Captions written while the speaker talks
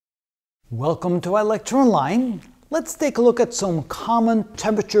Welcome to our lecture online. Let's take a look at some common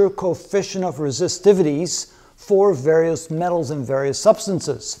temperature coefficient of resistivities for various metals and various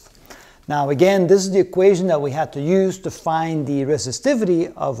substances. Now again, this is the equation that we had to use to find the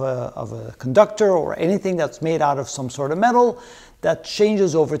resistivity of a conductor or anything that's made out of some sort of metal that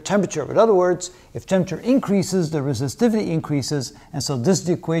changes over temperature. In other words, if temperature increases, the resistivity increases, and so this is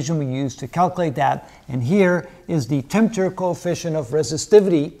the equation we use to calculate that. And here is the temperature coefficient of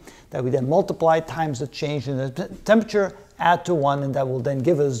resistivity that we then multiply times the change in the temperature, add to 1, and that will then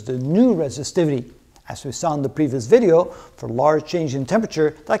give us the new resistivity. As we saw in the previous video, for large change in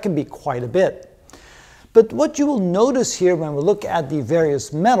temperature, that can be quite a bit. But what you will notice here when we look at the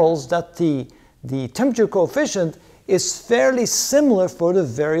various metals, that the temperature coefficient is fairly similar for the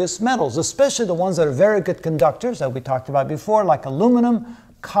various metals, especially the ones that are very good conductors that we talked about before, like aluminum,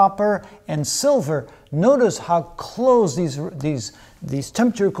 copper, and silver. Notice how close these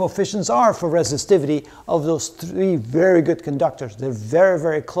temperature coefficients are for resistivity of those three very good conductors. They're very,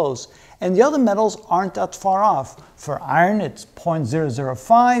 very close. And the other metals aren't that far off. For iron, it's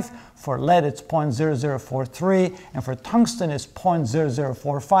 0.005. For lead, it's 0.0043. And for tungsten, it's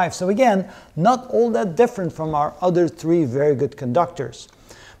 0.0045. So again, not all that different from our other three very good conductors.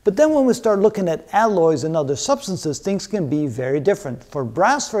 But then when we start looking at alloys and other substances, things can be very different. For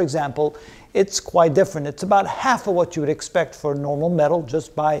brass, for example, it's quite different. It's about half of what you would expect for normal metal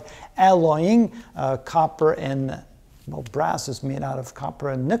just by alloying copper and, well, brass is made out of copper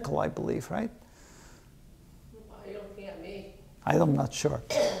and nickel, I believe, right? You're looking at me. I'm not sure.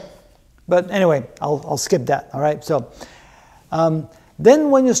 But anyway, I'll skip that, all right? So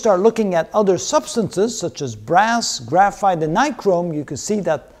then when you start looking at other substances such as brass, graphite, and nichrome, you can see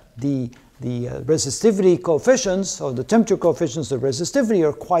that the resistivity coefficients, or the temperature coefficients of resistivity,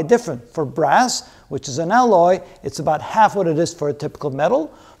 are quite different. For brass, which is an alloy, it's about half what it is for a typical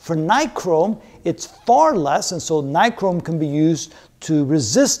metal. For nichrome, it's far less, and so nichrome can be used to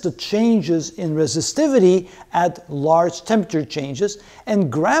resist the changes in resistivity at large temperature changes.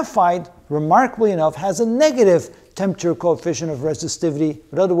 And graphite, remarkably enough, has a negative temperature coefficient of resistivity.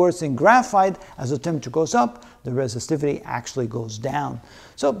 In other words, in graphite, as the temperature goes up, the resistivity actually goes down.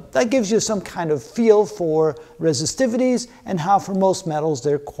 So that gives you some kind of feel for resistivities and how for most metals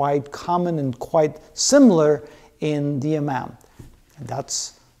they're quite common and quite similar in the amount. And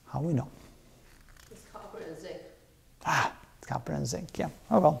that's how we know. It's copper and zinc. Copper and zinc, yeah.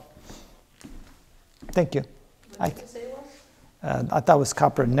 Oh well. Thank you. What did you say it was? I thought it was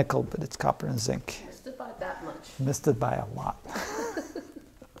copper and nickel, but it's copper and zinc. Missed it by that much. Missed it by a lot.